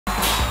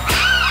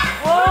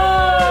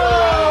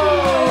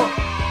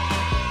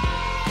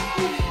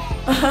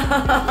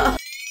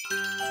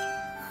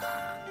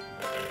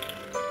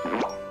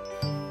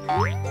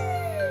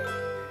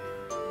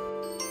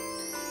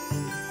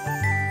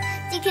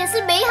今天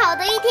是美好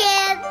的一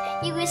天，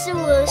因为是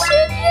我生日。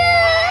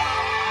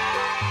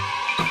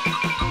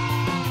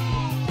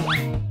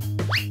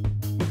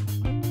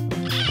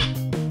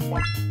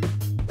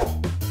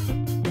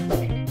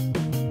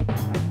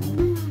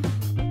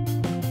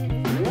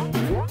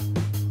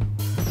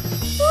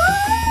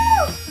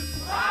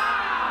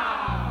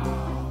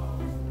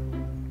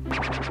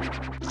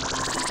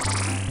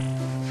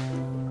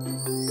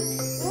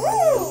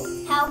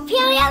好漂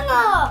亮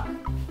哦！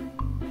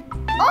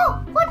哦，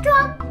化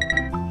妆。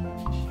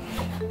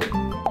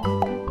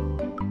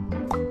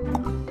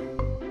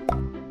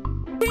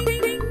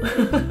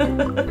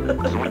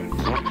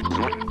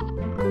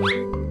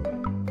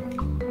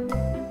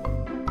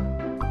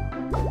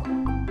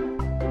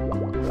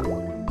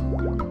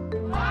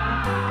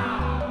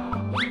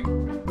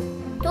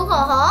涂口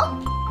红。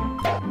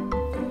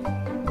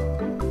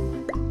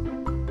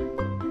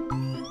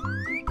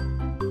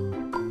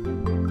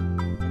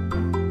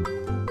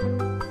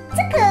这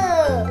个。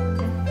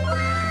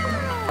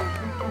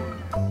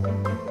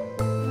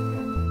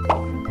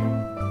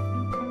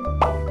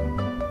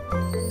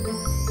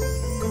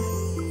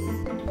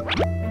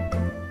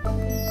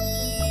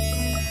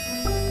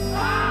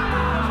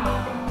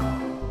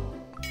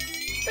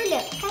对了，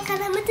看看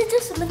他们在做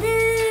什么呢？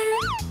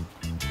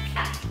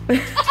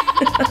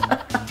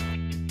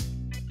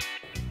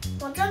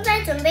我正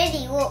在准备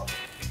礼物，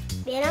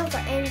别让左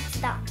恩知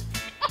道。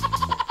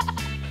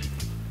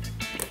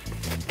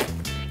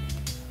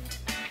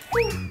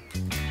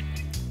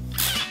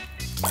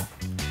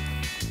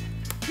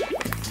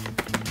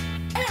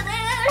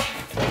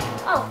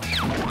哦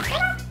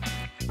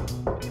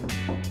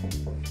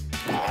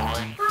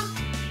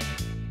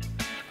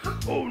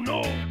，Oh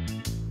no！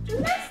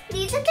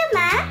 你在干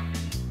嘛？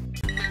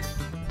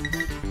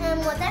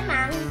我在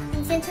忙，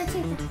你先出去。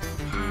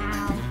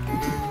好的。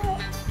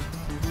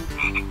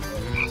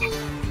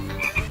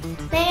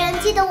没人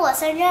记得我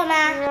生日吗？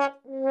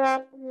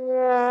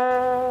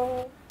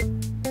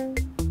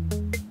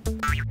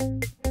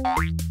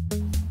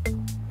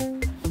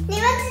你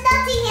们知道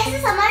今天是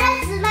什么日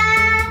子吗？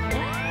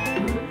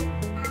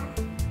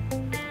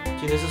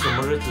今天是什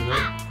么日子呢？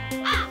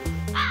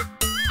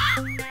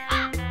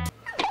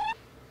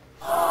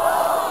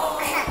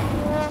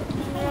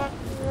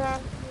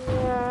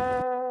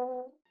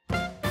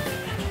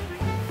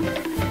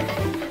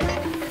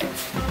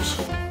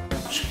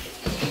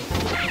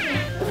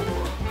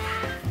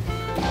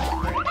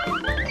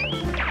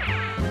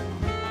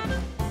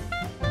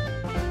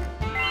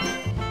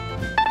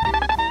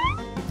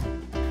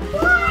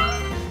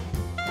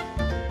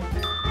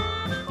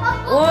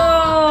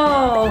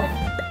哇！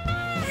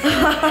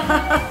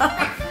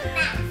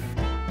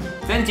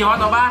先剪花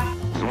朵吧。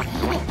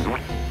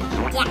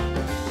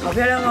好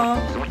漂亮哦！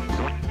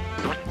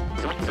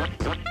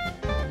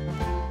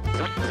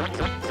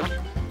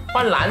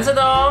换蓝色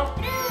的哦。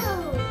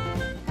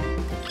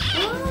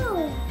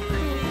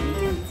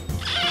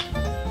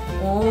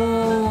哦。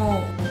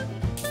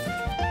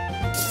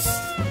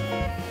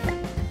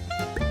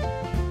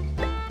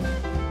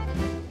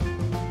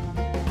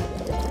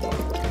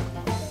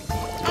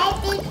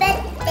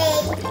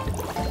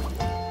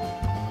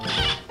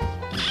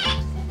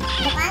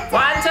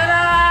 完成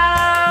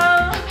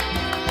了！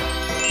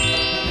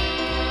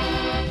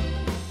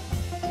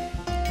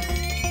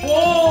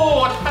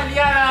哇，太厉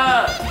害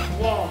了！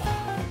哇！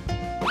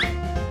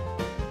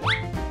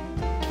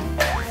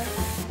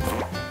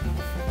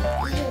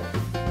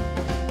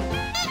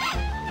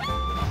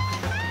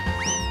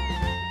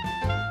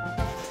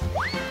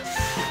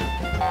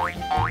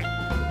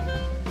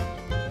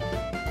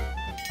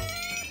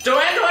走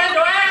哎，走哎，走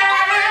哎！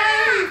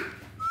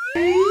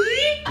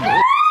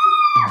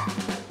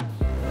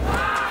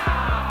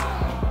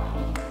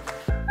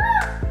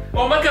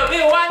 我们可没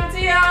有忘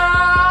记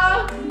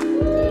哦！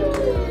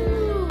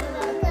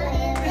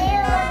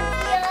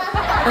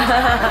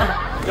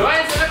有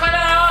爱生日快乐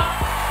哦！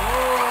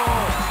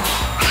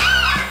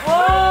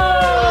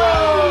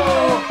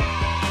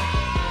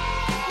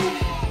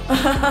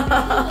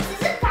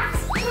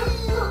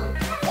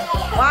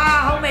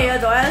哇，好美啊，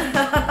左恩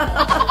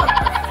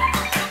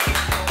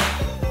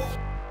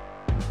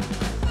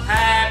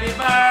！Happy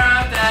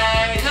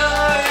birthday to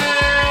you!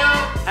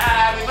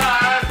 Happy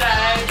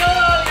birthday to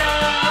you!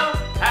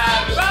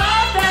 Happy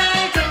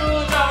birthday to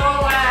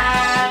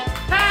Joyann!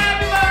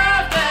 Happy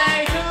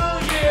birthday to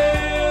you!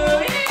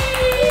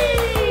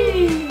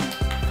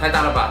 太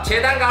大了吧，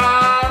切蛋糕！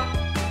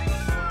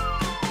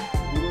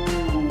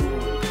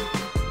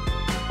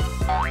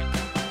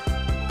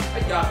哎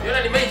呀，原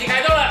来你们已经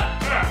开动了。